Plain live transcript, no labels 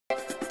Bueno,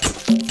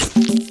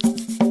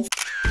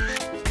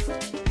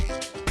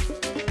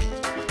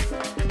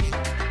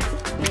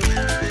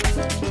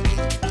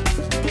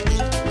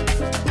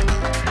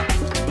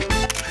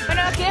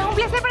 aquí es un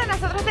placer para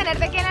nosotros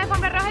tenerte aquí en la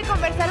alfombra roja y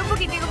conversar un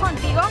poquitico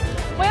contigo.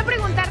 Voy a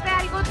preguntarte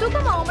algo, tú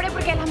como hombre,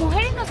 porque las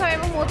mujeres no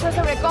sabemos mucho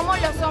sobre cómo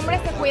los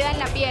hombres se cuidan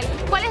la piel.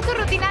 ¿Cuál es tu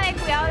rutina de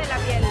cuidado de la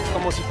piel?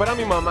 Como si fuera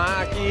mi mamá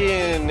aquí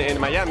en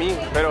Miami,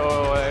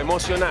 pero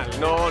emocional,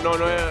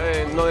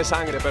 no de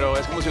sangre, pero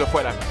es como si lo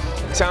fuera.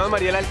 Se llama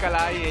Mariela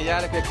Alcalá y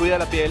ella la que cuida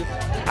la piel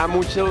a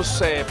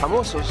muchos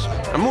famosos,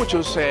 a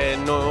muchos,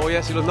 no voy a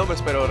decir los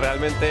nombres, pero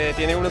realmente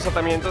tiene unos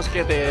tratamientos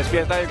que te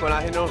despierta el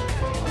colágeno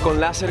con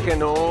láser que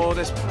no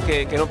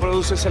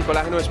produces el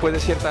colágeno después de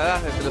cierta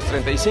edad, desde los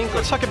 35.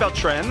 Let's talk about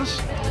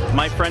trends.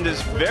 My friend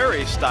is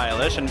very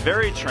stylish and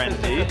very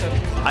trendy.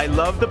 I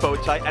love the bow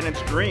tie and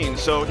it's green.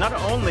 So not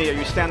only are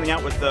you standing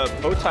out with the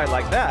bow tie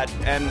like that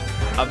and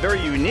a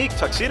very unique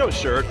tuxedo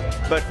shirt,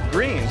 but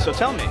green. So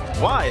tell me,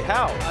 why,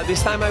 how?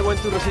 This time I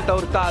went to Rosita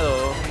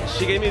Hurtado.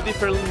 She gave me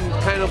different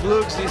kind of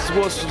looks. This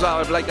was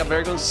like a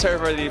very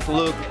conservative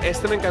look.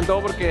 Este me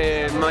encantó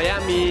porque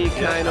Miami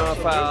kind of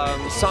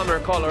summer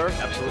color.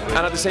 Absolutely.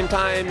 And at the same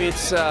time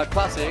it's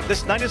classic.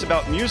 This night is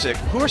about music.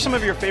 Who are some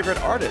of your favorite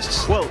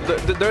artists? Well,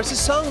 there's a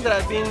song that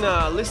I've been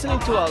listening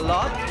to a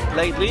lot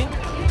lately,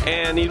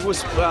 and it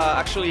was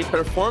actually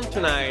performed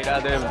tonight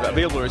at the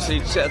Billboard.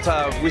 It's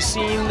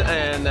Wisin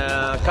and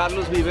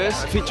Carlos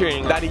Vives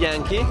featuring Daddy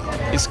Yankee.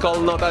 It's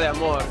called Nota de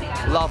Amor,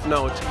 Love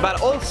Note. But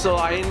also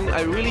I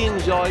really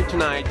enjoyed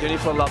tonight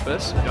Jennifer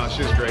Lopez. No,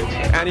 she's great.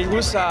 And it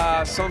was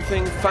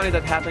something funny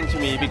that happened to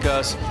me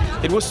because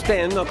it was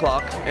 10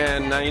 o'clock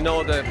and I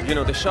know that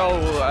the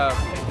show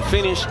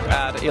finished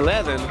at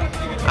 11,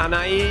 and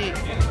I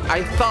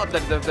thought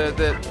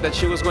that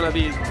she was gonna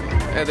be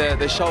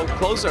the show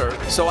closer.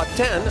 So at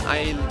 10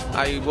 I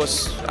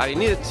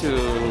needed to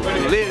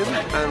leave,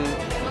 and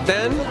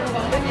then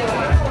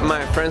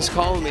my friends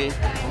called me,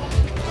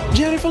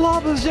 Jennifer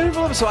Lopez,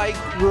 Jennifer Lopez. So I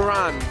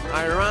ran,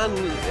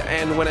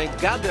 and when I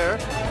got there,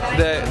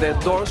 the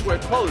doors were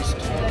closed.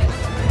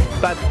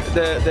 But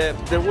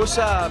there was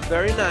a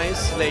very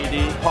nice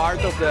lady,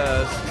 part of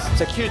the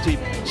security.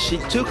 She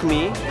took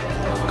me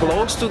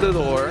close to the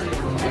door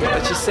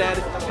and she said,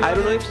 I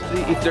don't know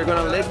if they're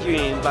gonna let you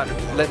in, but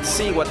let's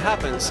see what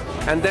happens.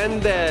 And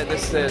then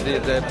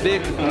the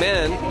big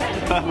man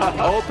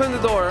opened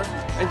the door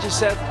and she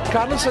said,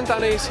 Carlos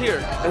Santana is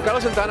here. And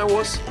Carlos Santana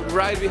was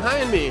right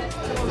behind me.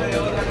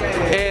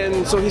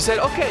 And so he said,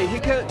 okay, he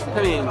can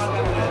come in.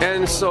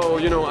 And so,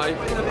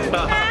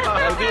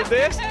 I did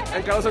this,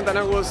 and Carlos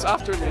Santana was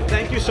after me.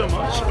 Thank you so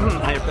much.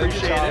 I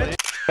appreciate it.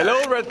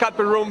 Hello, Red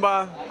Carpet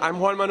Rumba. I'm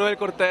Juan Manuel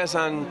Cortes,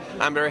 and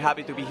I'm very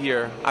happy to be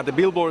here at the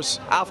Billboard's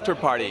after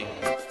party.